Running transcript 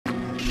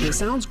It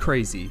sounds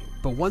crazy,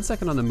 but 1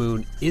 second on the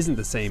moon isn't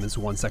the same as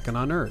 1 second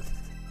on Earth.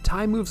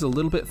 Time moves a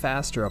little bit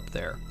faster up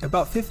there,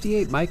 about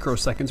 58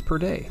 microseconds per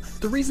day.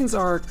 The reasons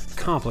are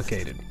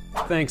complicated.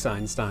 Thanks,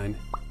 Einstein.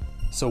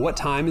 So what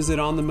time is it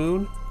on the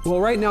moon? Well,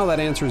 right now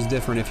that answer is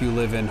different if you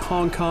live in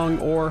Hong Kong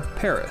or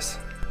Paris.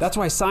 That's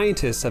why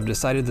scientists have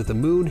decided that the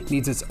moon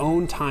needs its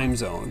own time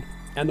zone.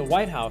 And the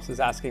White House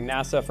is asking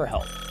NASA for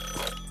help.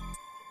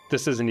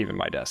 This isn't even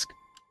my desk.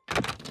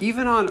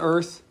 Even on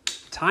Earth,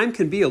 time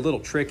can be a little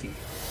tricky.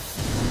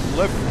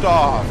 Lift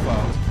off.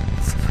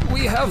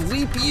 We have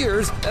leap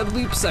years and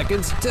leap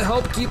seconds to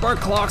help keep our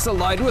clocks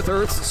aligned with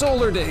Earth's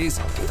solar days.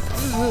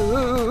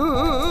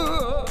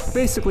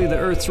 Basically, the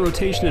Earth's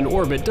rotation in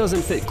orbit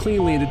doesn't fit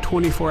cleanly into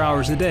 24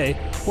 hours a day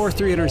or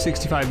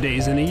 365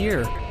 days in a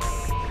year.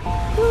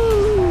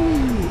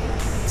 Woo!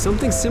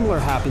 Something similar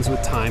happens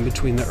with time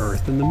between the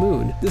Earth and the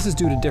moon. This is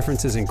due to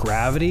differences in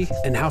gravity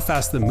and how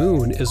fast the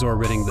moon is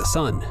orbiting the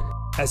sun.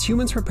 As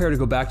humans prepare to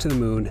go back to the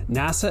moon,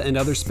 NASA and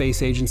other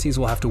space agencies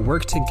will have to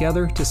work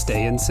together to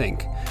stay in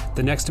sync.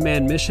 The next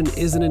manned mission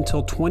isn't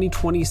until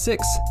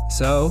 2026,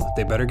 so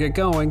they better get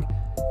going.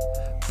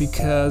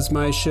 Because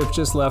my ship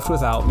just left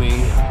without me.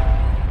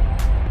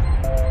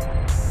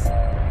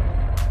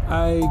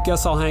 I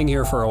guess I'll hang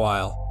here for a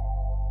while.